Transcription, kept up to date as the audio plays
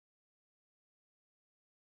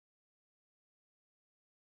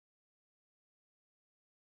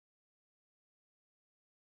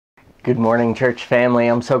Good morning, church family.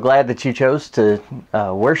 I'm so glad that you chose to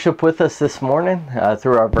worship with us this morning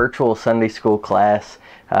through our virtual Sunday school class,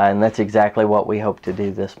 and that's exactly what we hope to do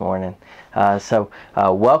this morning.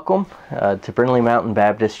 Welcome to Brindley Mountain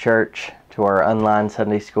Baptist Church, to our online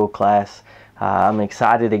Sunday school class. I'm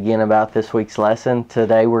excited again about this week's lesson.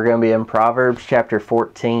 Today we're going to be in Proverbs chapter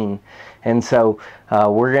 14. And so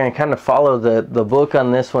we're going to kind of follow the book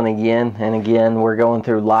on this one again. And again, we're going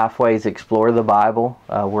through Lifeways Explore the Bible.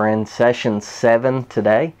 We're in session 7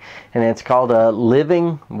 today, and it's called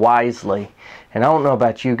Living Wisely. And I don't know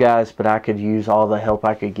about you guys, but I could use all the help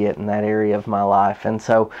I could get in that area of my life. And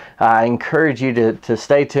so I encourage you to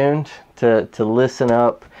stay tuned, to listen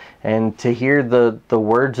up, and to hear the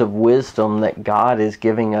words of wisdom that God is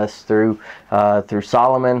giving us through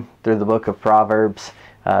Solomon, through the book of Proverbs,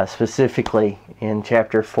 specifically in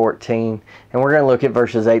chapter 14. And we're going to look at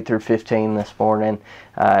verses 8 through 15 this morning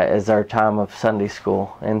as our time of Sunday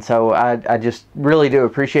school. And so I just really do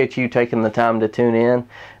appreciate you taking the time to tune in.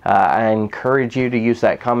 I encourage you to use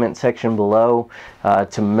that comment section below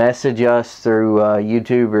to message us through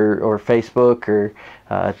YouTube or Facebook or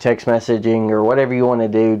text messaging or whatever you want to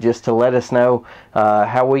do, just to let us know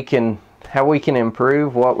how we can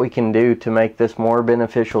improve, what we can do to make this more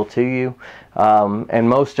beneficial to you. And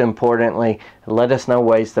most importantly, let us know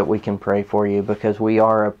ways that we can pray for you, because we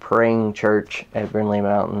are a praying church at Brindley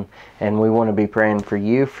Mountain, and we want to be praying for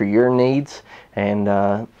you, for your needs. And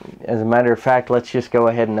as a matter of fact, let's just go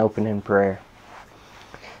ahead and open in prayer.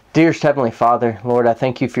 Dearest Heavenly Father, Lord, I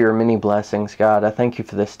thank you for your many blessings, God. I thank you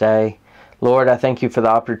for this day. Lord, I thank you for the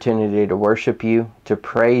opportunity to worship you, to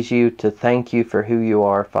praise you, to thank you for who you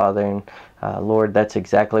are, Father. And Lord, that's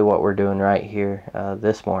exactly what we're doing right here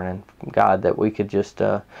this morning, God, that we could just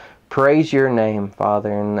praise your name,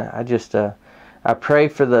 Father. And I pray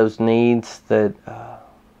for those needs that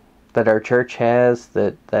our church has,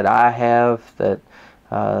 that I have, that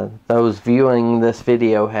those viewing this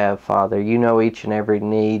video have, Father. You know each and every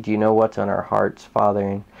need. You know what's on our hearts, Father.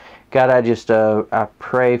 And God, I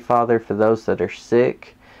pray, Father, for those that are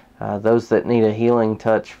sick, those that need a healing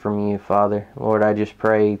touch from you, Father. Lord, I just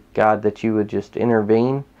pray, God, that you would just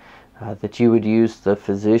intervene, that you would use the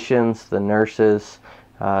physicians, the nurses,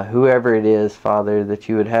 whoever it is, Father, that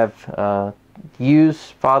you would have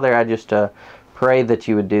use. Father, I just pray that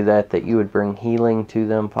you would do that you would bring healing to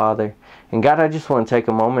them, Father. And God, I just want to take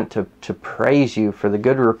a moment to praise you for the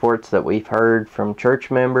good reports that we've heard from church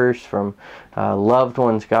members, from loved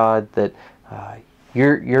ones, God, that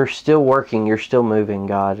you're still working, you're still moving,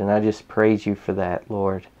 God, and I just praise you for that,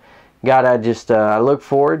 Lord. God, I look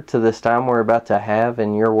forward to this time we're about to have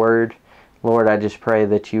in your word. Lord, I just pray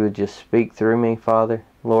that you would just speak through me, Father.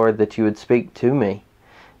 Lord, that you would speak to me,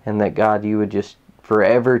 and that, God, you would just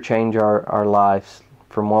forever change our lives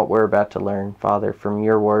from what we're about to learn, Father, from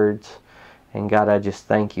your words. And God, I just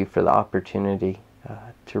thank you for the opportunity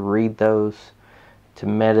to read those, to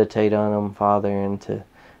meditate on them, Father, and to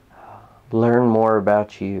learn more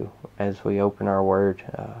about you as we open our word,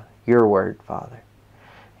 your word, Father.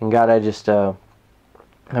 And God, I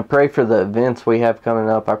pray for the events we have coming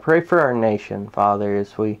up. I pray for our nation, Father,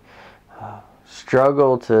 as we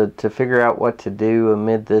struggle to figure out what to do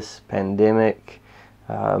amid this pandemic,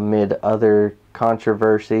 amid other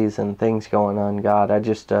controversies and things going on. God,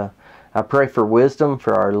 I pray for wisdom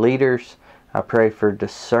for our leaders. I pray for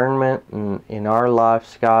discernment in our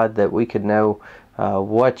lives, God, that we could know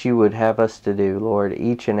what you would have us to do, Lord,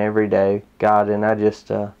 each and every day, God. And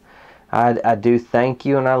I do thank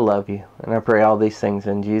you and I love you. And I pray all these things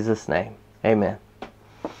in Jesus' name. Amen.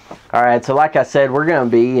 All right, so like I said, we're going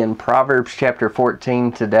to be in Proverbs chapter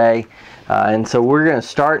 14 today. And so we're going to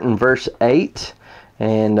start in verse 8.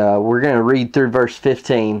 And we're going to read through verse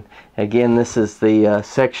 15. Again, this is the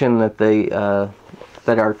section that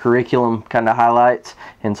our curriculum kind of highlights,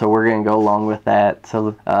 and so we're going to go along with that.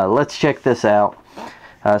 So let's check this out.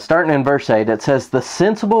 Starting in verse 8, it says, "The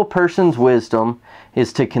sensible person's wisdom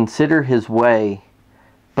is to consider his way,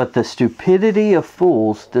 but the stupidity of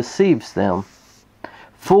fools deceives them.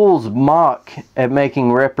 Fools mock at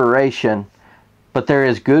making reparation, but there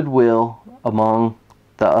is goodwill among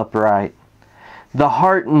the upright. The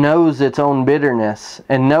heart knows its own bitterness,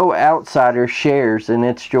 and no outsider shares in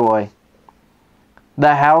its joy.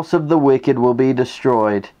 The house of the wicked will be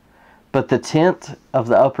destroyed, but the tent of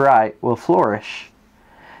the upright will flourish.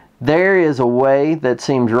 There is a way that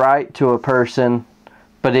seems right to a person,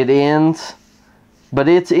 but its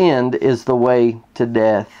end is the way to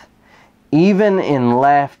death. Even in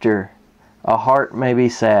laughter, a heart may be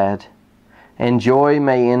sad, and joy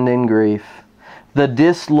may end in grief. The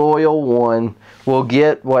disloyal one will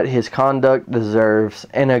get what his conduct deserves,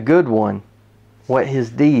 and a good one what his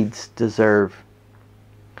deeds deserve.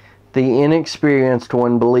 The inexperienced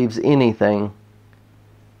one believes anything,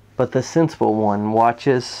 but the sensible one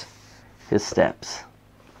watches his steps.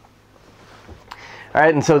 All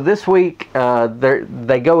right, and so this week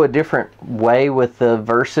they go a different way with the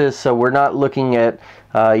verses. So we're not looking at,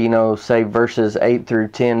 say verses 8 through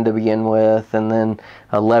 10 to begin with, and then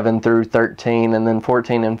 11 through 13, and then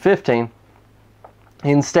 14 and 15.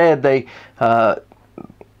 Instead,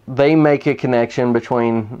 they make a connection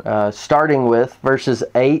between starting with verses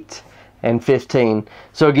 8 and 15.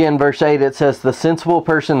 So again, verse 8, it says, "The sensible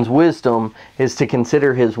person's wisdom is to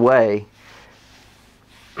consider his way,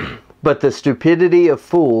 but the stupidity of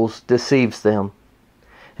fools deceives them."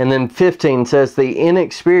 And then 15 says, "The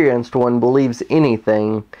inexperienced one believes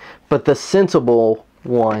anything, but the sensible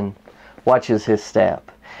one watches his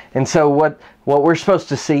step." And so what we're supposed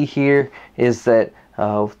to see here is that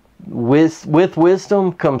with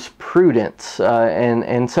wisdom comes prudence.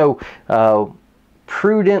 And so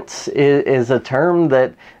prudence is a term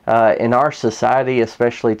that in our society,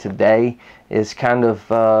 especially today, is kind of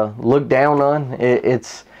looked down on.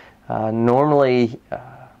 It's normally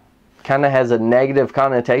kind of has a negative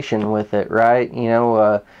connotation with it, right?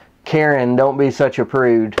 Karen, don't be such a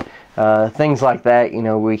prude. Things like that,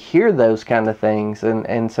 we hear those kind of things.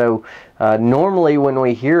 And so normally when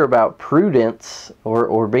we hear about prudence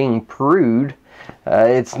or being prude,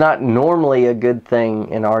 it's not normally a good thing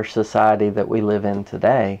in our society that we live in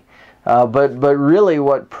today. But really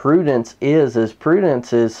what prudence is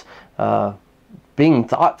being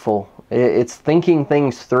thoughtful. It's thinking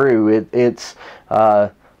things through. It's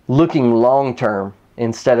looking long term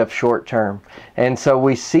instead of short term. And so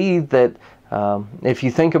we see that if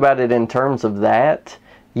you think about it in terms of that,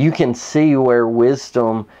 you can see where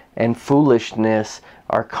wisdom and foolishness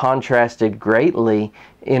are contrasted greatly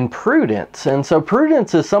in prudence. And so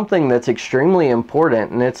prudence is something that's extremely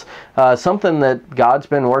important, and it's something that God's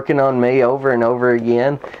been working on me over and over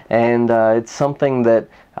again, and it's something that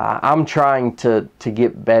I'm trying to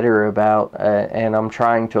get better about, and I'm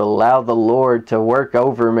trying to allow the Lord to work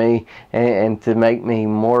over me and to make me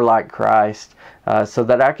more like Christ, so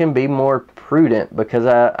that I can be more prudent, because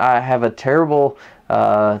I have a terrible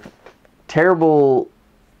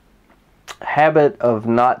habit of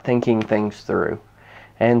not thinking things through.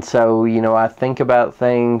 And so, I think about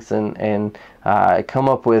things and I come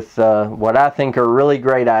up with what I think are really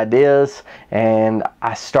great ideas, and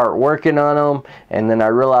I start working on them, and then I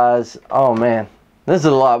realize, oh man, this is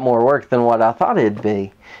a lot more work than what I thought it'd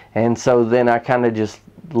be. And so then I kind of just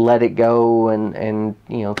let it go, and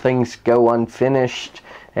things go unfinished,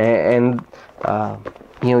 and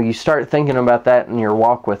you start thinking about that in your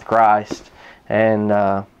walk with Christ. And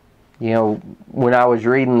when I was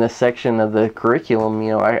reading this section of the curriculum,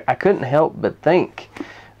 I couldn't help but think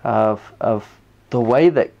of the way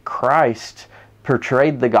that Christ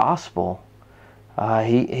portrayed the gospel.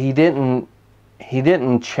 He didn't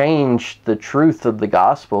change the truth of the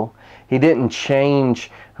gospel. He didn't change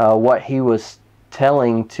what he was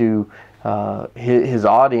telling to his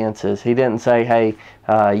audiences. He didn't say, hey,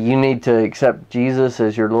 you need to accept Jesus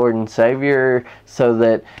as your Lord and Savior so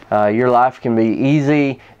that your life can be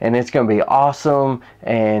easy and it's going to be awesome,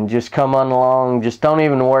 and just come on along. Just don't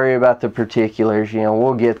even worry about the particulars.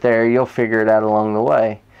 We'll get there. You'll figure it out along the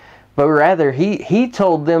way. But rather, he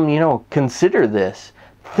told them, consider this.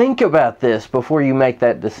 Think about this before you make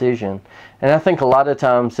that decision. And I think a lot of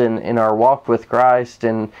times in our walk with Christ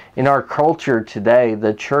and in our culture today,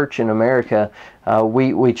 the church in America,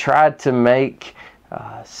 we tried to make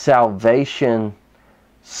salvation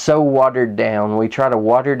so watered down. We try to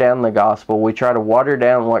water down the gospel. We try to water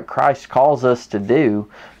down what Christ calls us to do,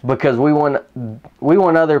 because we want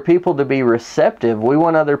other people to be receptive. We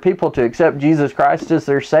want other people to accept Jesus Christ as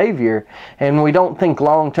their Savior. And we don't think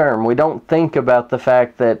long term. We don't think about the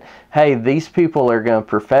fact that, hey, these people are going to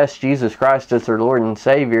profess Jesus Christ as their Lord and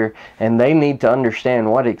Savior, and they need to understand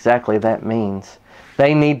what exactly that means.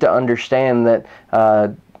 They need to understand that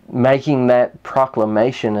making that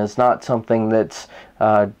proclamation is not something that's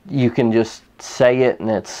you can just say it and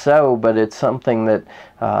it's so, but it's something that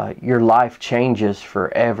your life changes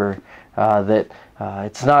forever. That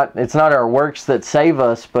it's not our works that save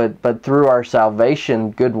us, but through our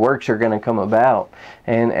salvation, good works are going to come about,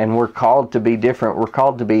 and we're called to be different. We're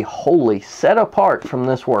called to be holy, set apart from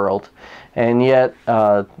this world. And yet,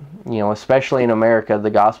 especially in America, the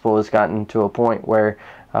gospel has gotten to a point where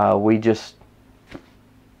we just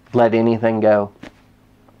let anything go.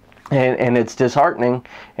 And it's disheartening,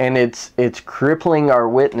 and it's crippling our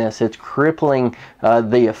witness. It's crippling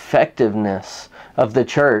the effectiveness of the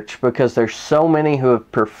church, because there's so many who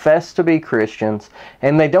have professed to be Christians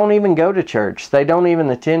and they don't even go to church. They don't even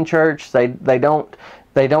attend church. They don't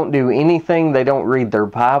do anything. They don't read their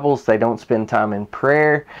Bibles. They don't spend time in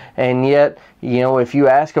prayer. And yet, if you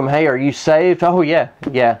ask them, hey, are you saved? Oh, yeah,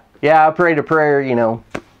 I prayed a prayer,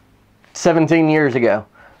 17 years ago.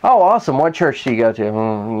 Oh, awesome. What church do you go to? I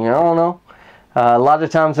don't know. A lot of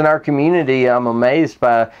times in our community, I'm amazed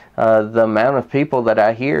by the amount of people that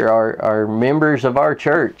I hear are members of our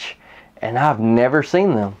church, and I've never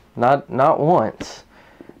seen them, not once.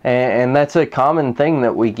 And that's a common thing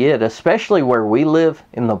that we get, especially where we live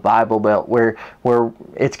in the Bible Belt, where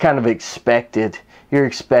it's kind of expected. You're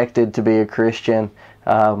expected to be a Christian,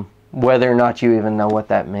 whether or not you even know what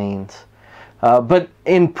that means. But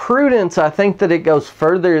in prudence, I think that it goes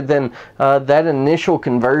further than that initial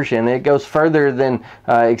conversion. It goes further than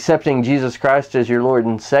accepting Jesus Christ as your Lord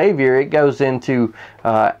and Savior. It goes into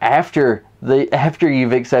after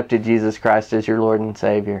you've accepted Jesus Christ as your Lord and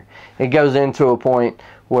Savior. It goes into a point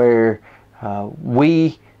where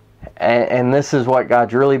and this is what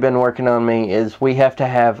God's really been working on me, is we have to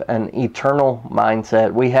have an eternal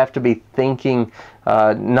mindset. We have to be thinking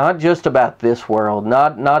not just about this world,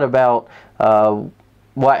 not about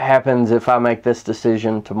what happens if I make this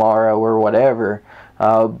decision tomorrow or whatever,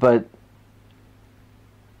 but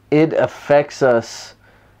it affects us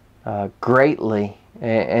greatly.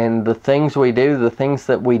 And the things we do, the things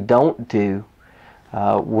that we don't do,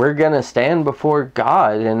 we're going to stand before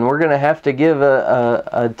God, and we're going to have to give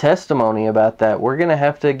a testimony about that. We're going to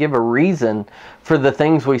have to give a reason for the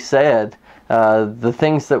things we said, the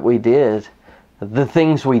things that we did, the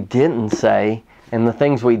things we didn't say, and the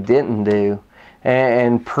things we didn't do.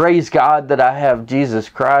 And praise God that I have Jesus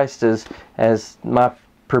Christ as my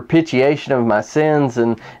propitiation of my sins,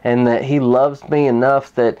 and that He loves me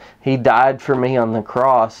enough that He died for me on the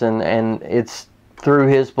cross, and it's through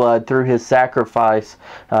His blood, through His sacrifice,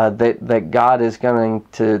 that God is going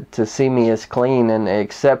to see me as clean and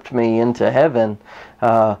accept me into heaven.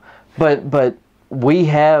 But we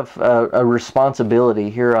have a responsibility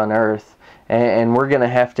here on earth, and we're going to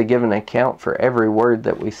have to give an account for every word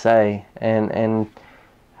that we say. And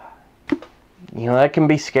that can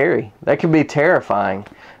be scary. That can be terrifying.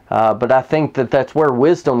 But I think that that's where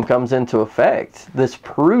wisdom comes into effect. This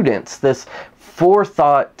prudence, this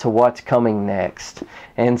forethought to what's coming next.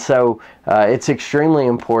 And so it's extremely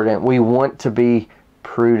important. We want to be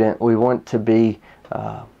prudent. We want to be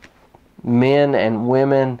men and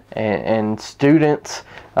women and students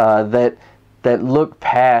that look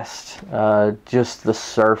past just the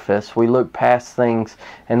surface. We look past things,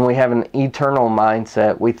 and we have an eternal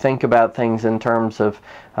mindset. We think about things in terms of,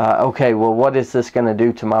 okay, well, what is this going to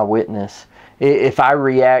do to my witness? If I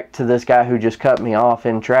react to this guy who just cut me off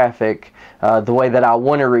in traffic the way that I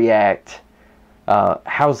want to react,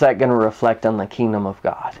 how's that going to reflect on the kingdom of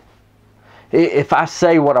God? If I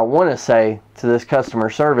say what I want to say to this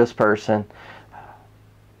customer service person,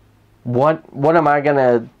 how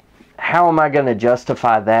am I going to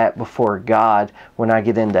justify that before God when I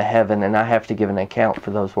get into heaven and I have to give an account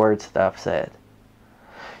for those words that I've said?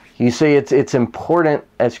 You see, it's important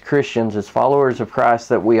as Christians, as followers of Christ,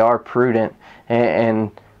 that we are prudent,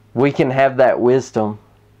 and we can have that wisdom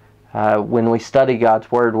when we study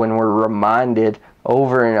God's Word, when we're reminded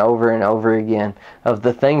over and over and over again of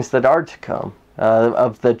the things that are to come,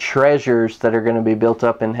 of the treasures that are going to be built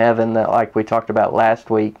up in heaven, that, like we talked about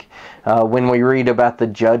last week, when we read about the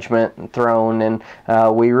judgment throne, and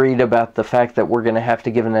we read about the fact that we're going to have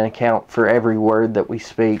to give an account for every word that we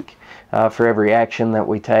speak, for every action that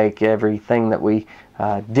we take, everything that we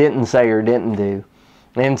didn't say or didn't do.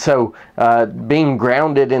 And so being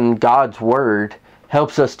grounded in God's Word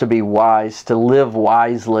helps us to be wise, to live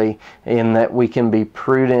wisely, in that we can be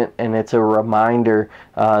prudent, and it's a reminder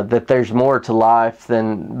that there's more to life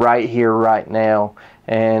than right here, right now.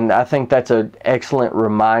 And I think that's an excellent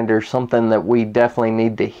reminder, something that we definitely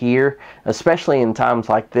need to hear, especially in times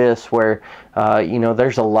like this where,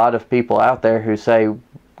 there's a lot of people out there who say,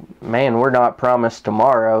 man, we're not promised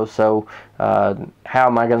tomorrow, so how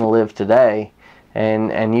am I going to live today?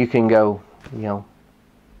 And you can go,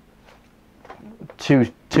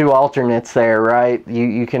 two alternates there, right?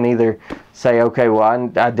 You can either say, okay, well,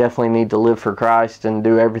 I definitely need to live for Christ and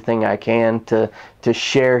do everything I can to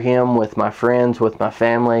share Him with my friends, with my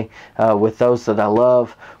family, with those that I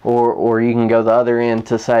love, or you can go the other end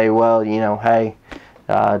to say, well, hey,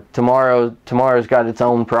 tomorrow's got its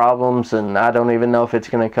own problems, and I don't even know if it's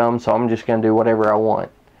going to come, so I'm just going to do whatever I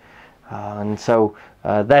want. And so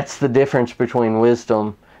that's the difference between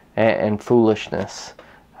wisdom and foolishness.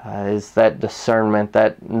 Is that discernment,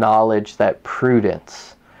 that knowledge, that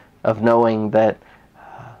prudence of knowing that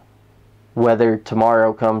whether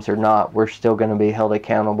tomorrow comes or not, we're still going to be held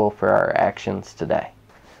accountable for our actions today.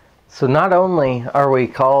 So not only are we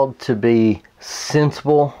called to be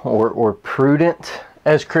sensible or prudent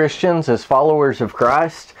as Christians, as followers of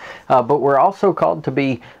Christ, but we're also called to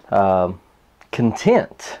be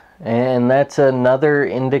content. And that's another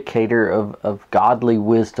indicator of godly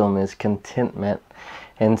wisdom, is contentment.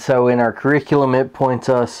 And so in our curriculum, it points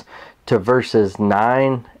us to verses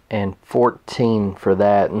 9 and 14 for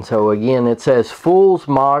that. And so again, it says, "Fools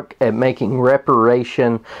mock at making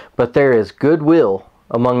reparation, but there is goodwill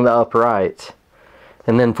among the upright."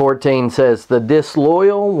 And then 14 says, "The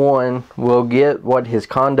disloyal one will get what his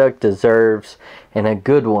conduct deserves, and a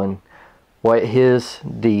good one what his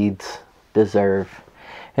deeds deserve."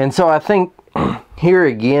 And so I think here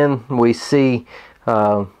again we see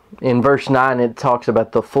in verse 9 it talks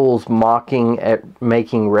about the fools mocking at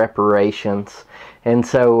making reparations. And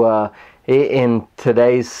so in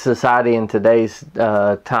today's society, in today's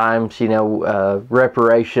times,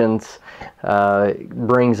 reparations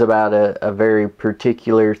brings about a very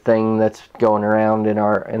particular thing that's going around in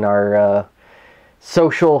our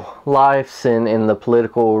social lives and in the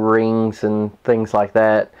political rings and things like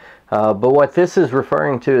that. But what this is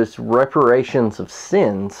referring to is reparations of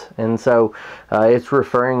sins. And so it's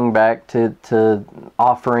referring back to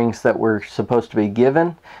offerings that were supposed to be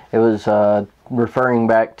given. It was referring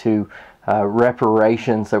back to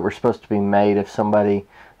reparations that were supposed to be made if somebody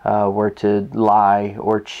were to lie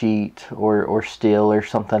or cheat or steal or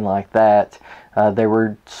something like that. There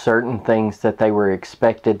were certain things that they were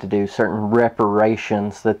expected to do, certain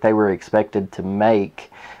reparations that they were expected to make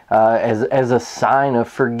as a sign of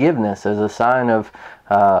forgiveness, as a sign of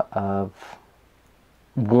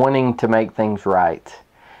wanting to make things right.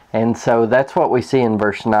 And so that's what we see in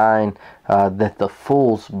verse 9, that the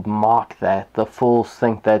fools mock that. The fools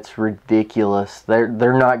think that's ridiculous. They're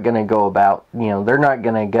not going to go about, they're not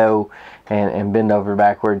going to go and bend over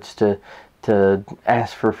backwards to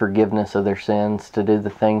ask for forgiveness of their sins, to do the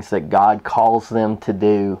things that God calls them to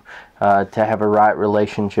do, to have a right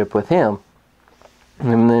relationship with Him.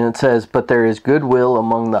 And then it says, "But there is goodwill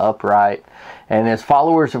among the upright." And as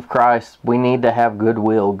followers of Christ, we need to have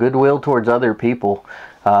goodwill towards other people.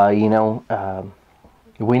 We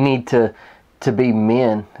need to be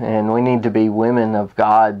men, and we need to be women of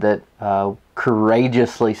God that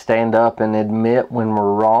courageously stand up and admit when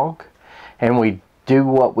we're wrong, and we do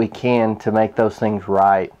what we can to make those things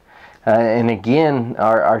right. And again,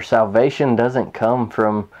 our salvation doesn't come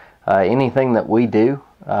from anything that we do,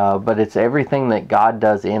 but it's everything that God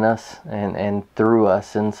does in us and through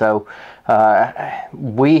us. And so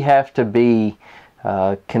we have to be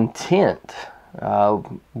content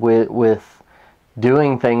with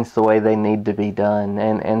doing things the way they need to be done.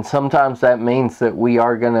 And sometimes that means that we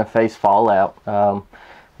are going to face fallout.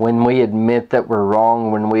 When we admit that we're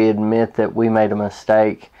wrong, when we admit that we made a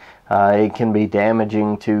mistake, it can be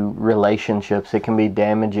damaging to relationships. It can be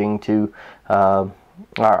damaging to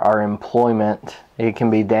our employment. It can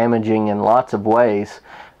be damaging in lots of ways.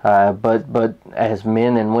 But as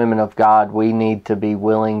men and women of God, we need to be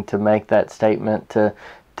willing to make that statement, to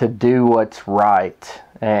do what's right.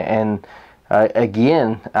 And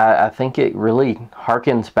again, I think it really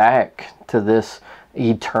harkens back to this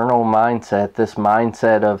eternal mindset, this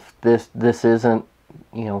mindset of this isn't,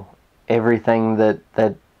 everything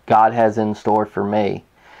that God has in store for me.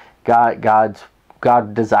 God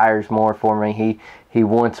desires more for me. He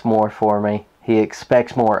wants more for me. He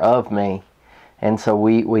expects more of me. And so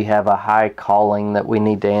we have a high calling that we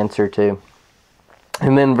need to answer to.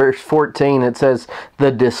 And then verse 14, it says,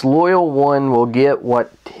 "The disloyal one will get what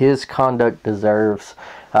his conduct deserves."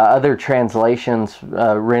 Other translations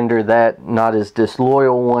render that not as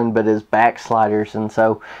disloyal one, but as backsliders. And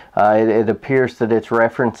so it appears that it's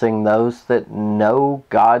referencing those that know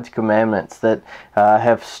God's commandments, that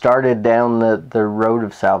have started down the road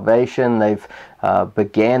of salvation. They've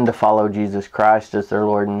began to follow Jesus Christ as their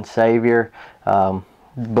Lord and Savior.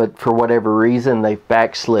 But for whatever reason, they've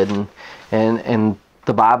backslidden. And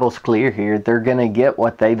the Bible's clear here. They're going to get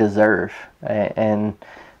what they deserve. And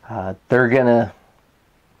they're going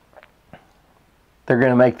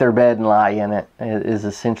to make their bed and lie in it, is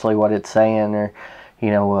essentially what it's saying. Or,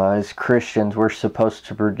 as Christians, we're supposed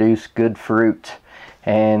to produce good fruit.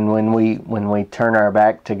 And when we turn our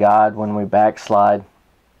back to God, when we backslide,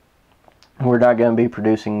 we're not going to be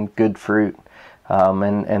producing good fruit.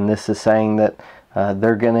 And this is saying that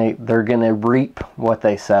they're gonna reap what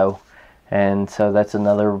they sow. And so that's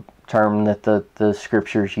another term that the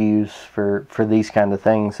scriptures use for these kind of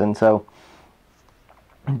things. And so,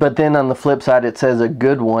 but then on the flip side, it says a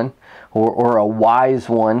good one or a wise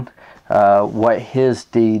one, what his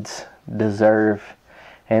deeds deserve.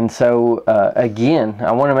 And so, again,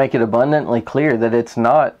 I want to make it abundantly clear that it's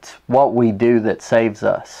not what we do that saves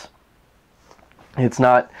us. It's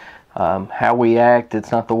not how we act.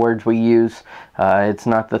 It's not the words we use. It's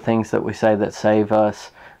not the things that we say that save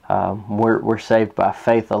us. We're saved by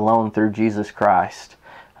faith alone through Jesus Christ.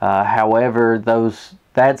 However,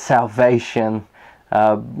 that salvation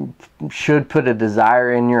should put a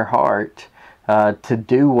desire in your heart to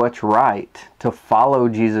do what's right, to follow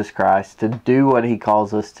Jesus Christ, to do what He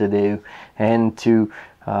calls us to do, and to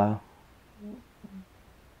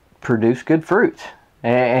produce good fruit.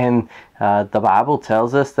 And the Bible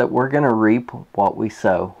tells us that we're going to reap what we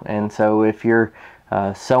sow. And so if you're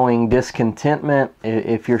sowing discontentment,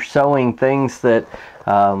 if you're sowing things that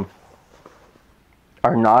are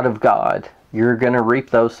not of God, you're going to reap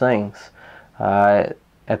those things. At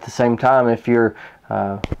the same time, if you're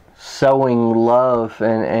sowing love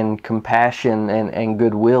and compassion and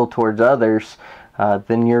goodwill towards others,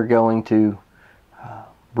 then you're going to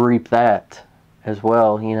reap that as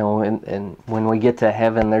well. And when we get to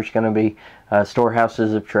heaven, there's going to be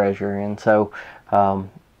storehouses of treasure. And so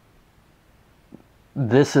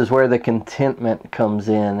this is where the contentment comes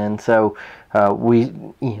in. And so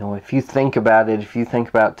if you think about it, if you think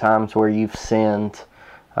about times where you've sinned,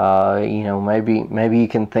 maybe you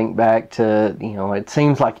can think back to, it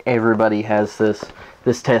seems like everybody has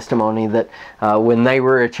this testimony that when they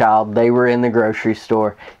were a child, they were in the grocery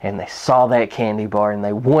store and they saw that candy bar and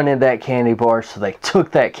they wanted that candy bar, so they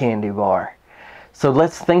took that candy bar. So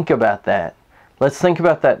let's think about that. Let's think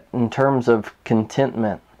about that in terms of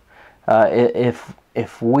contentment.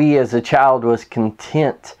 If we as a child was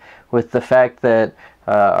content with the fact that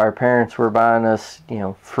our parents were buying us,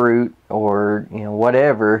 fruit or,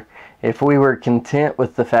 whatever, if we were content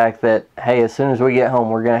with the fact that, hey, as soon as we get home,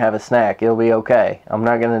 we're going to have a snack, it'll be okay, I'm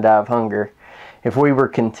not going to die of hunger. If we were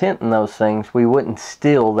content in those things, we wouldn't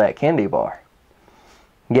steal that candy bar.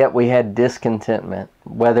 Yet we had discontentment,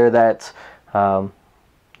 whether that's, I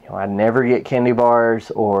never get candy bars,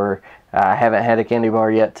 or I haven't had a candy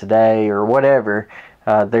bar yet today, or whatever.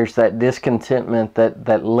 There's that discontentment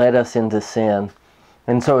that led us into sin.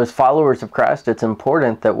 And so as followers of Christ, it's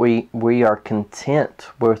important that we are content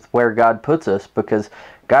with where God puts us, because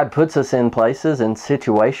God puts us in places and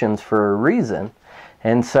situations for a reason.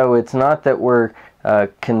 And so it's not that we're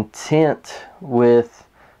content with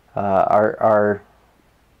our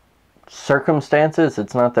circumstances.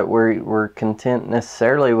 It's not that we're content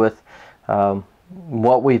necessarily with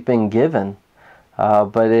what we've been given.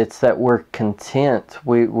 But it's that we're content,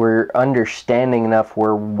 we're understanding enough,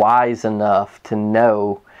 we're wise enough to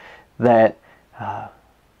know that,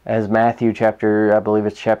 as Matthew I believe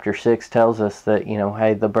it's chapter 6 tells us that,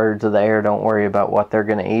 hey, the birds of the air don't worry about what they're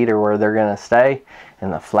going to eat or where they're going to stay,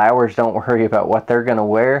 and the flowers don't worry about what they're going to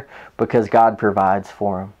wear, because God provides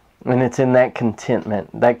for them. And it's in that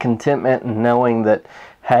contentment in knowing that,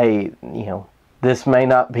 hey, this may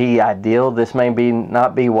not be ideal, this may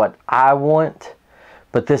not be what I want,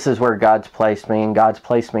 but this is where God's placed me, and God's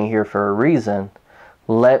placed me here for a reason.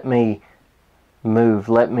 Let me move,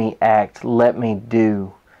 let me act, let me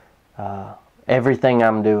do everything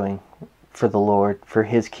I'm doing for the Lord, for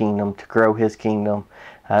His kingdom, to grow His kingdom,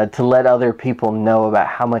 to let other people know about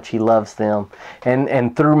how much He loves them.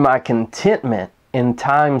 And through my contentment, in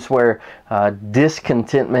times where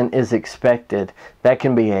discontentment is expected, that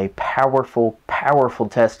can be a powerful, powerful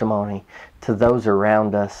testimony to those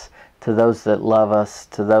around us, to those that love us,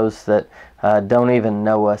 to those that don't even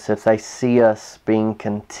know us. If they see us being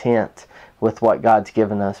content with what God's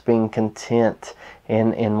given us, being content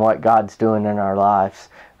in what God's doing in our lives,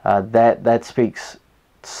 that speaks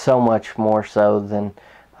so much more so than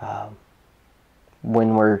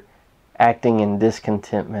when we're acting in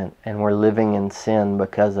discontentment and we're living in sin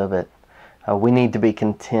because of it. We need to be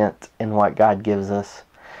content in what God gives us.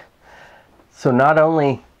 So not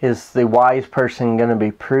only is the wise person going to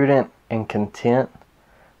be prudent and content,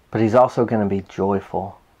 but he's also going to be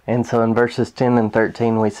joyful. And so in verses 10 and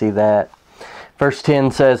 13 we see that. Verse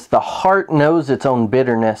 10 says, "The heart knows its own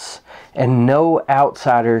bitterness, and no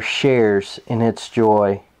outsider shares in its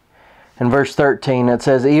joy." In verse 13 it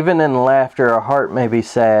says, "Even in laughter a heart may be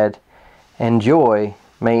sad, and joy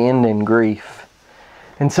may end in grief."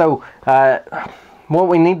 And so what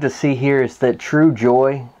we need to see here is that true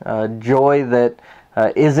joy, joy that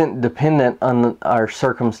isn't dependent on our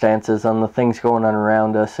circumstances, on the things going on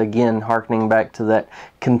around us. Again, hearkening back to that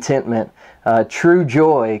contentment. True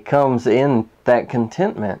joy comes in that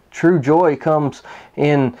contentment. True joy comes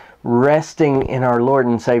in resting in our Lord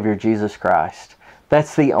and Savior Jesus Christ.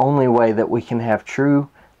 That's the only way that we can have true,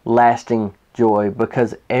 lasting joy,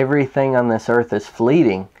 because everything on this earth is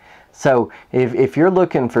fleeting. So if you're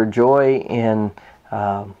looking for joy in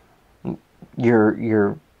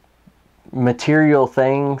your material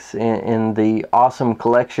things, in the awesome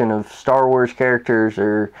collection of Star Wars characters,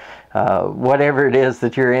 or whatever it is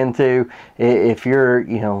that you're into, if you're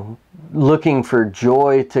looking for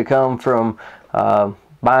joy to come from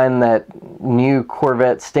buying that new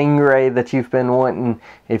Corvette Stingray that you've been wanting,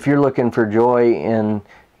 if you're looking for joy in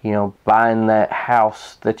buying that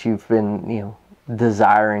house that you've been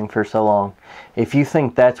desiring for so long, if you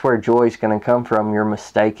think that's where joy is going to come from, you're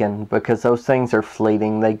mistaken, because those things are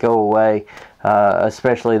fleeting. They go away.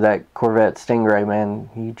 Especially that Corvette Stingray, man,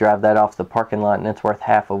 you drive that off the parking lot and it's worth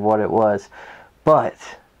half of what it was. But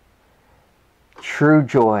true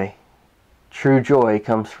joy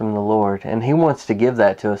comes from the Lord, and He wants to give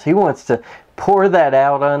that to us. He wants to pour that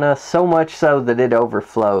out on us, so much so that it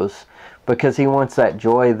overflows, because He wants that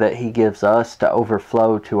joy that He gives us to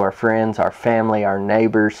overflow to our friends, our family, our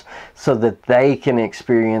neighbors, so that they can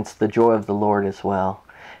experience the joy of the Lord as well.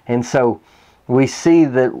 And so we see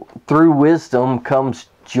that through wisdom comes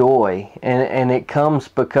joy, and it comes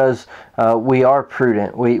because we are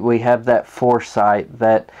prudent. We have that foresight,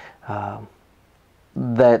 that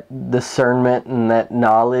discernment, and that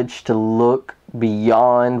knowledge to look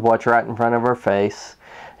beyond what's right in front of our face.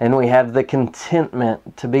 And we have the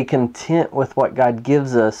contentment to be content with what God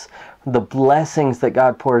gives us, the blessings that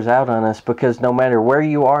God pours out on us, because no matter where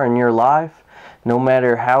you are in your life, no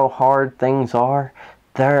matter how hard things are,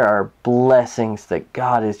 there are blessings that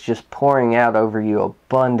God is just pouring out over you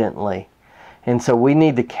abundantly. And so we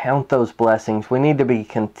need to count those blessings. We need to be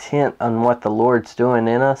content on what the Lord's doing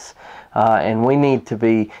in us. And we need to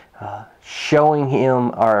be showing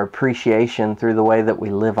Him our appreciation through the way that we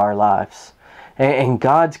live our lives. And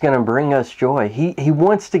God's going to bring us joy. He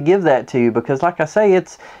wants to give that to you, because like I say,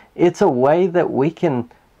 it's a way that we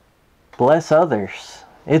can bless others.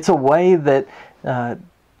 It's a way that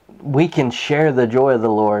we can share the joy of the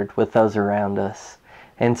Lord with those around us.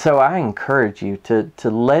 And so I encourage you to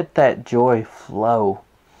let that joy flow.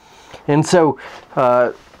 And so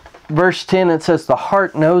verse 10, it says, "The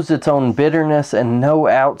heart knows its own bitterness, and no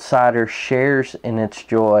outsider shares in its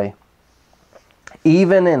joy.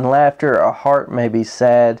 Even in laughter a heart may be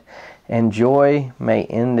sad, and joy may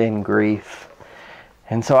end in grief."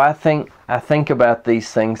 And so I think about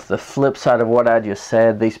these things, the flip side of what I just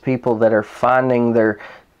said, these people that are finding their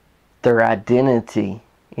identity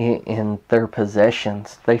in their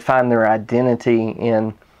possessions. They find their identity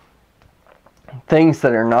in things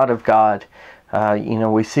that are not of God.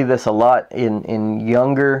 We see this a lot in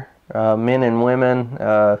younger men and women,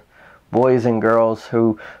 boys and girls,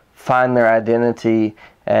 who find their identity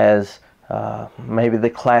as maybe the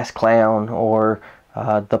class clown, or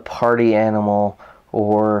the party animal,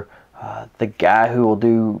 or the guy who will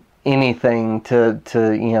do anything to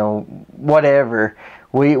whatever.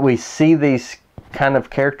 We see these kind of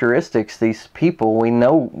characteristics, these people. We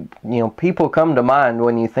know, people come to mind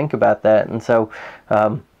when you think about that. And so,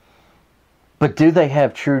 but do they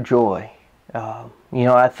have true joy?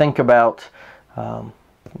 I think about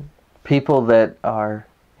people that are,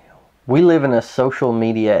 we live in a social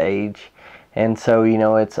media age. And so,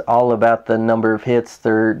 it's all about the number of hits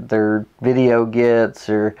their video gets,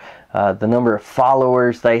 or the number of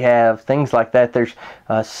followers they have, things like that. There's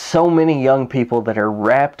so many young people that are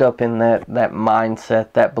wrapped up in that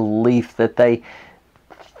mindset, that belief that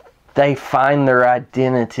they find their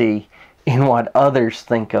identity in what others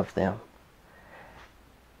think of them.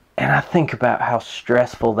 And I think about how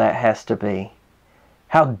stressful that has to be.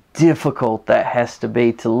 How difficult that has to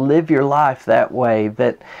be to live your life that way,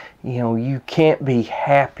 that you can't be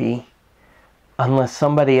happy unless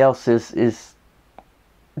somebody else is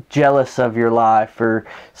jealous of your life, or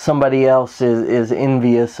somebody else is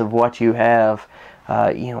envious of what you have.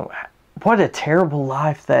 What a terrible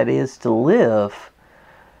life that is to live.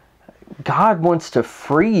 God wants to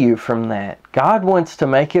free you from that. God wants to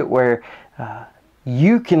make it where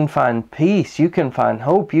you can find peace, you can find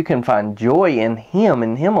hope, you can find joy in Him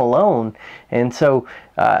and Him alone. And so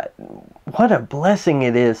what a blessing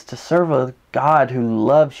it is to serve a God who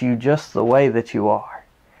loves you just the way that you are.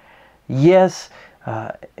 Yes,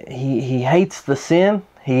 He hates the sin.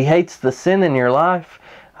 He hates the sin in your life,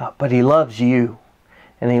 but He loves you.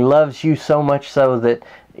 And He loves you so much so that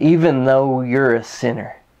even though you're a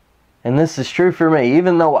sinner, And this is true for me.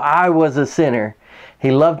 Even though I was a sinner,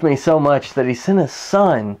 He loved me so much that He sent His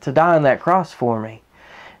Son to die on that cross for me.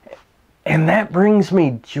 And that brings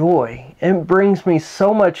me joy. It brings me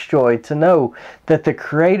so much joy to know that the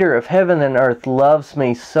Creator of heaven and earth loves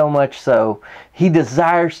me so much so. He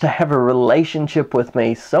desires to have a relationship with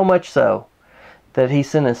me so much so that He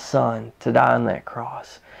sent His Son to die on that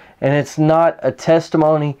cross. And it's not a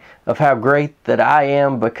testimony of how great that I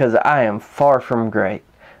am, because I am far from great.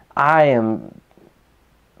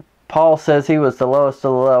 Paul says he was the lowest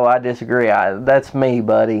of the low. I disagree. That's me,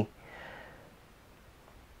 buddy.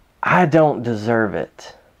 I don't deserve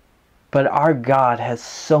it. But our God has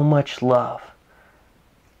so much love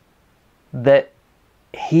that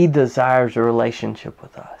He desires a relationship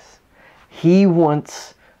with us. He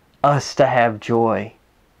wants us to have joy.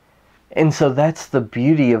 And so that's the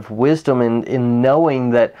beauty of wisdom in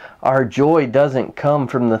knowing that our joy doesn't come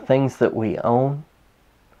from the things that we own.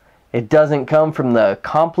 It doesn't come from the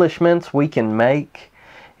accomplishments we can make.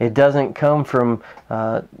 It doesn't come from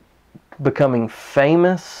becoming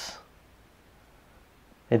famous.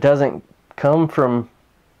 It doesn't come from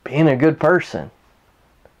being a good person.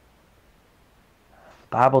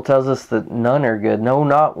 The Bible tells us that none are good. No,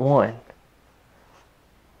 not one.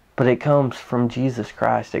 But it comes from Jesus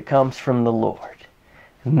Christ. It comes from the Lord.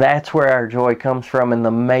 And that's where our joy comes from. And the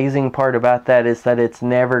amazing part about that is that it's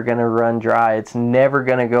never going to run dry. It's never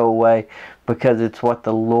going to go away, because it's what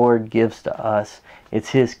the Lord gives to us. It's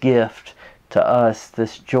His gift to us,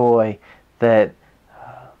 this joy that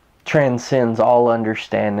transcends all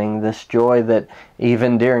understanding. This joy that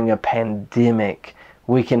even during a pandemic,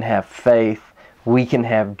 we can have faith. We can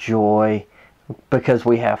have joy because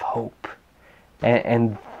we have hope.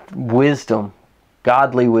 And wisdom,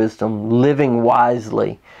 godly wisdom, living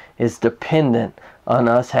wisely, is dependent on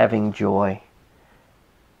us having joy.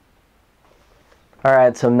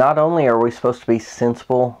 Alright, so not only are we supposed to be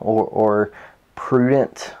sensible or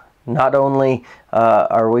prudent, not only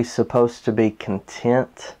are we supposed to be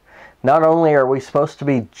content, not only are we supposed to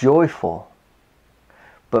be joyful,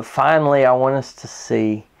 but finally I want us to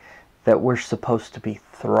see that we're supposed to be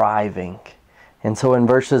thriving. And so in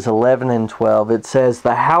verses 11 and 12 it says,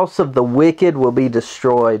 "The house of the wicked will be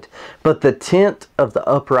destroyed, but the tent of the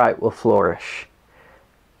upright will flourish.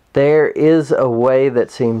 There is a way that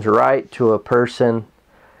seems right to a person,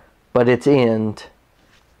 but its end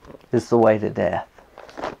is the way to death."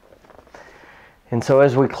 And so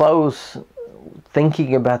as we close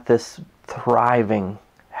thinking about this thriving,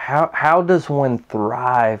 how does one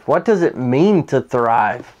thrive? What does it mean to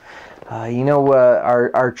thrive?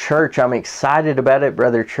 Our church, I'm excited about it.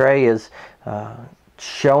 Brother Trey is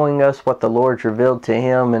showing us what the Lord's revealed to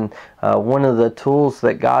him. And one of the tools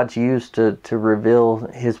that God's used to reveal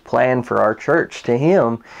His plan for our church to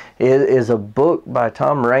him is a book by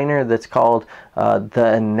Tom Rainer that's called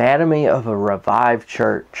The Anatomy of a Revived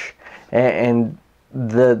Church. And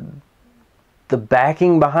the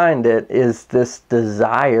backing behind it is this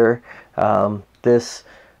desire, this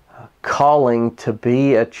calling to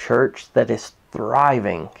be a church that is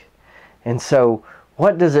thriving. And so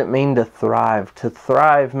what does it mean to thrive? To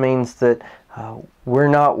thrive means that we're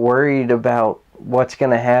not worried about what's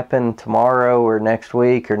going to happen tomorrow or next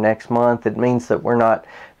week or next month. It means that we're not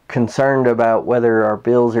concerned about whether our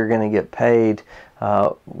bills are going to get paid.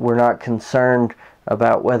 We're not concerned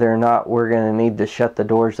about whether or not we're going to need to shut the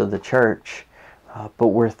doors of the church. But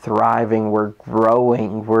we're thriving, we're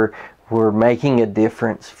growing, we're making a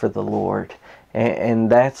difference for the Lord. And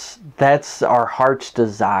that's our heart's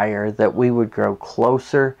desire, that we would grow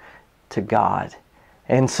closer to God.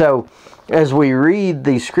 And so as we read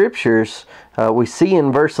these scriptures, we see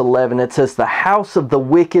in verse 11 it says, "The house of the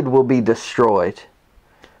wicked will be destroyed,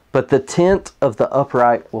 but the tent of the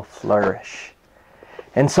upright will flourish."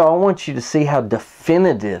 And so I want you to see how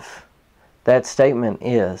definitive that statement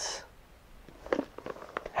is.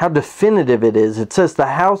 How definitive it is. It says the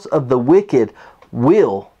house of the wicked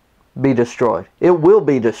will be destroyed. It will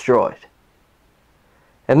be destroyed.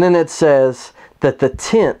 And then it says that the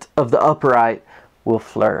tent of the upright will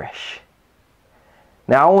flourish.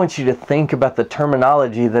 Now I want you to think about the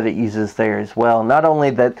terminology that it uses there as well. Not only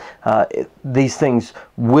that these things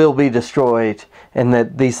will be destroyed and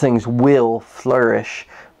that these things will flourish,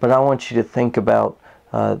 but I want you to think about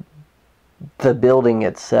the building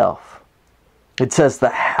itself. It says the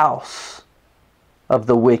house of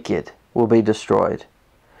the wicked will be destroyed.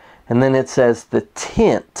 And then it says the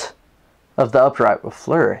tent of the upright will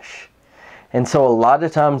flourish. And so a lot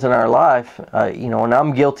of times in our life, and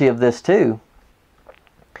I'm guilty of this too,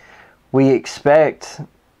 we expect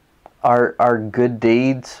our good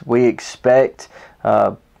deeds, we expect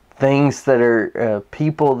things that are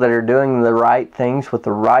people that are doing the right things with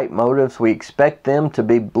the right motives. We expect them to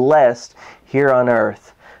be blessed here on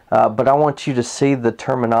earth. But I want you to see the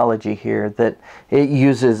terminology here, that it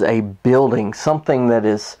uses a building, something that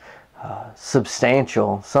is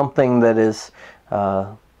substantial, something that is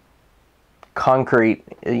concrete,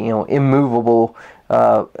 immovable,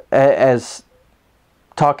 as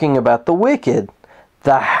talking about the wicked.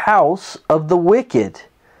 The house of the wicked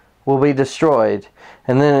will be destroyed.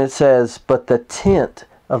 And then it says, but the tent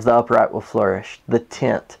of the upright will flourish. The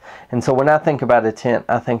tent. And so when I think about a tent,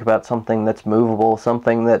 I think about something that's movable,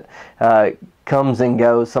 something that comes and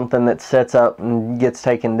goes, something that sets up and gets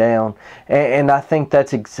taken down. And I think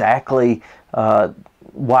that's exactly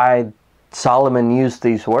why Solomon used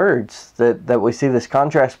these words, that we see this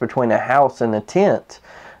contrast between a house and a tent.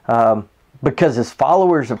 Because as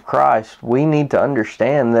followers of Christ, we need to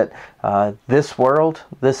understand that this world,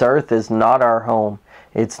 this earth, is not our home.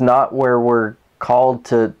 It's not where we're called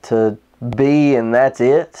to be, and that's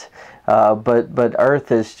it. But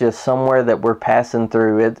earth is just somewhere that we're passing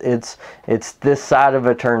through. It's this side of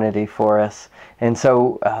eternity for us. And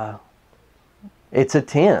so it's a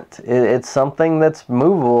tent. It's something that's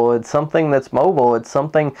movable. It's something that's mobile. It's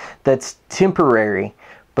something that's temporary.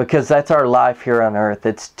 Because that's our life here on earth.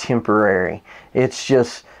 It's temporary. It's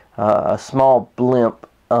just a small blimp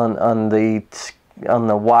on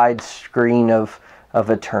the wide screen of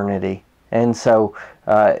eternity. And so,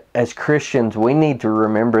 as Christians, we need to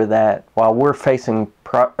remember that while we're facing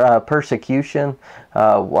persecution,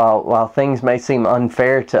 while things may seem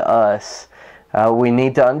unfair to us, we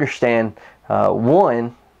need to understand,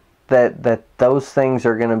 one, that those things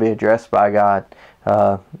are going to be addressed by God.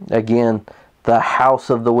 Again, the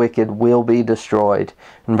house of the wicked will be destroyed.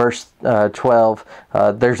 In verse 12,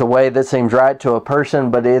 there's a way that seems right to a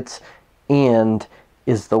person, but its end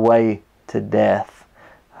is the way to death.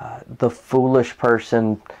 The foolish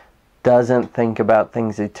person doesn't think about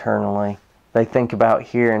things eternally. They think about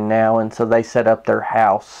here and now, and so they set up their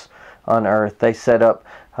house on earth. They set up,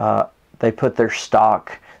 they put their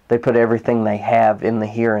stock, they put everything they have in the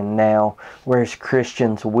here and now. Whereas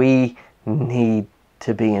Christians, we need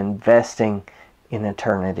to be investing in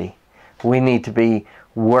eternity. We need to be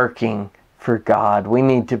working for God. We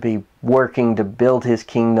need to be working to build His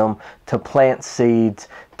kingdom, to plant seeds,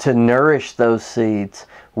 to nourish those seeds.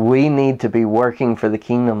 We need to be working for the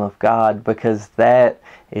kingdom of God, because that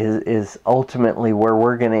is ultimately where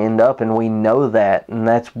we're going to end up, and we know that, and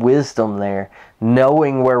that's wisdom there,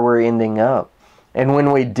 knowing where we're ending up. And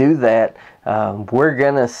when we do that, we're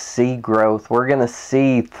going to see growth. We're going to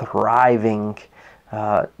see thriving.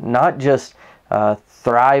 Not just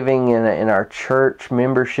thriving in our church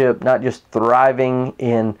membership, not just thriving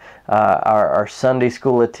in our Sunday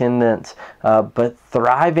school attendance, but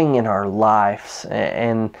thriving in our lives.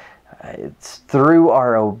 And it's through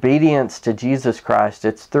our obedience to Jesus Christ,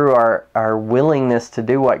 it's through our willingness to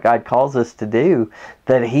do what God calls us to do,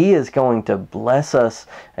 that He is going to bless us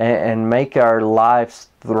and make our lives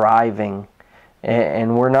thriving.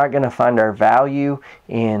 And we're not going to find our value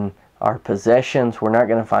in our possessions. We're not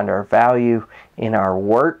going to find our value in our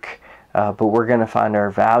work, but we're going to find our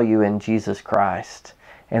value in Jesus Christ.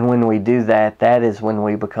 And when we do that, that is when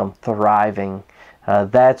we become thriving.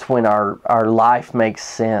 That's when our life makes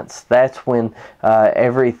sense. That's when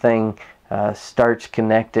everything starts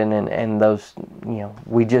connecting, and those,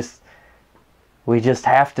 we just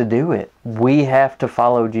have to do it. We have to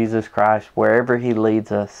follow Jesus Christ wherever He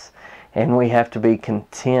leads us, and we have to be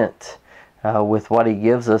content with what He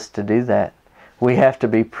gives us to do that. We have to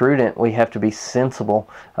be prudent. We have to be sensible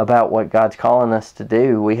about what God's calling us to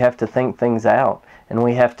do. We have to think things out, and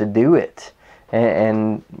we have to do it.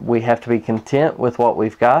 And we have to be content with what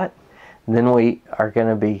we've got. Then we are going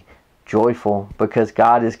to be joyful, because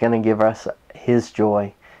God is going to give us His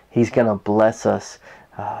joy. He's going to bless us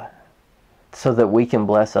so that we can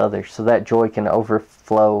bless others, so that joy can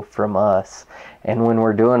overflow from us. And when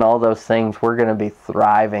we're doing all those things, we're going to be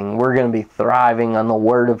thriving. We're going to be thriving on the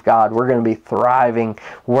Word of God. We're going to be thriving,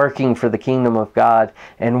 working for the kingdom of God.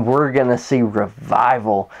 And we're going to see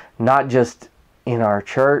revival, not just in our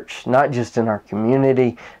church, not just in our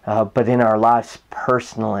community, but in our lives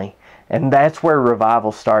personally. And that's where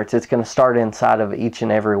revival starts. It's going to start inside of each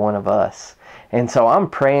and every one of us. And so I'm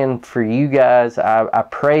praying for you guys. I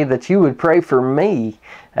pray that you would pray for me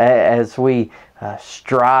as we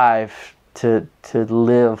strive to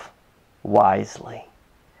live wisely.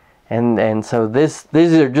 And so these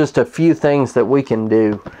are just a few things that we can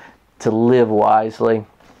do to live wisely.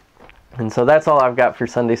 And so that's all I've got for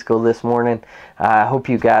Sunday school this morning. I hope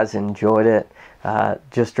you guys enjoyed it.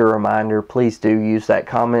 Just a reminder, please do use that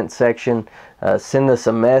comment section. Send us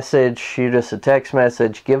a message, shoot us a text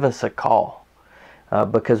message, give us a call.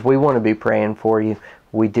 Because we want to be praying for you.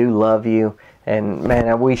 We do love you. And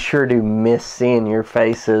man, we sure do miss seeing your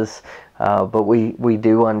faces. But we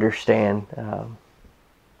do understand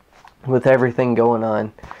with everything going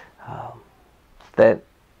on that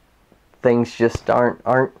things just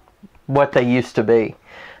aren't what they used to be.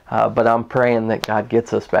 But I'm praying that God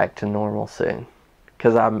gets us back to normal soon,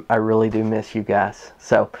 because I really do miss you guys.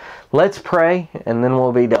 So let's pray and then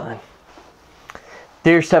we'll be done.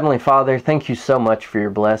 Dearest Heavenly Father, thank you so much for your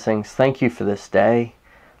blessings. Thank you for this day.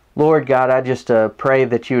 Lord God, I just pray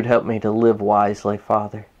that you would help me to live wisely,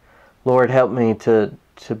 Father. Lord, help me to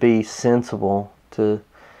be sensible, to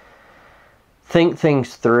think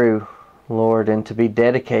things through, Lord, and to be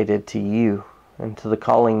dedicated to you and to the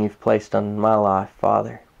calling you've placed on my life,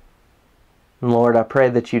 Father. And Lord, I pray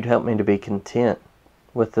that you'd help me to be content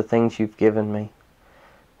with the things you've given me.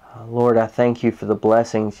 Lord, I thank you for the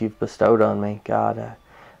blessings you've bestowed on me, God.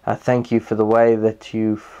 I thank you for the way that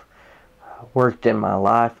you've worked in my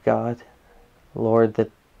life, God. Lord, that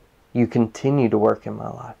you continue to work in my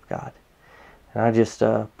life, God. And I just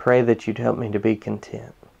pray that you'd help me to be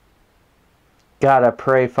content. God, I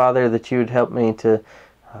pray, Father, that you would help me to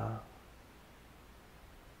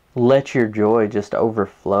let your joy just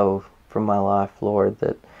overflow from my life, Lord,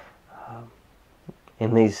 that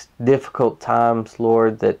in these difficult times,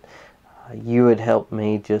 Lord, that you would help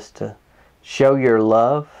me just to show your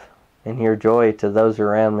love and your joy to those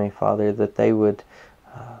around me, Father, that they would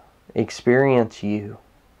experience you.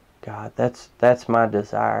 God, that's my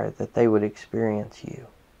desire, that they would experience you.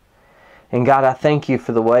 And God, I thank you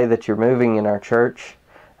for the way that you're moving in our church.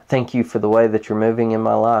 I thank you for the way that you're moving in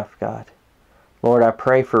my life, God. Lord, I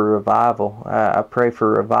pray for revival. I pray for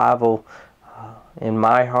revival in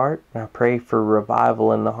my heart. I pray for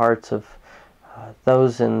revival in the hearts of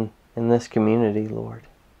those in this community, Lord.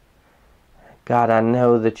 God, I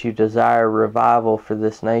know that you desire revival for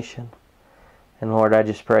this nation. And Lord, I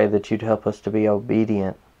just pray that you'd help us to be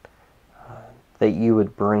obedient, that you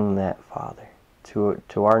would bring that, Father,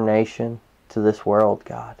 to our nation, to this world,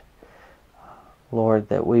 God. Lord,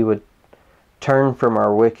 that we would turn from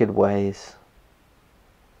our wicked ways.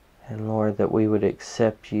 And Lord, that we would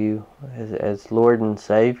accept you as Lord and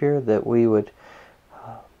Savior, that we would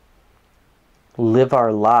live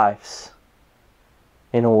our lives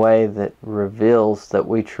in a way that reveals that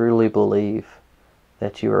we truly believe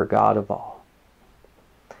that you are God of all.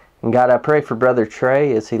 And God, I pray for Brother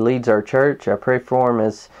Trey as he leads our church. I pray for him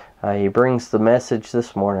as he brings the message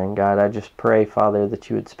this morning. God, I just pray, Father, that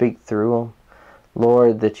you would speak through him.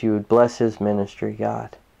 Lord, that you would bless his ministry,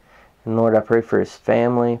 God. And Lord, I pray for his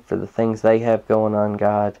family, for the things they have going on,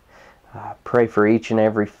 God. I pray for each and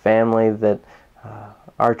every family that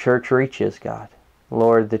our church reaches, God.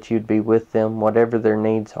 Lord, that you'd be with them, whatever their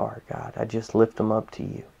needs are, God. I just lift them up to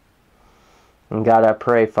you. And God, I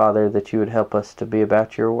pray, Father, that you would help us to be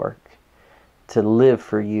about your work, to live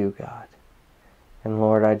for you, God. And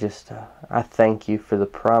Lord, I thank you for the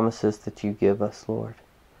promises that you give us, Lord.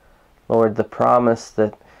 Lord, the promise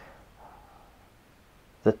that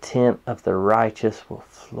the tent of the righteous will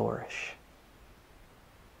flourish.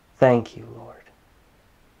 Thank you, Lord.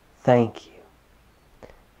 Thank you.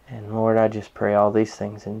 And Lord, I just pray all these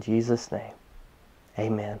things in Jesus' name.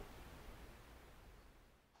 Amen.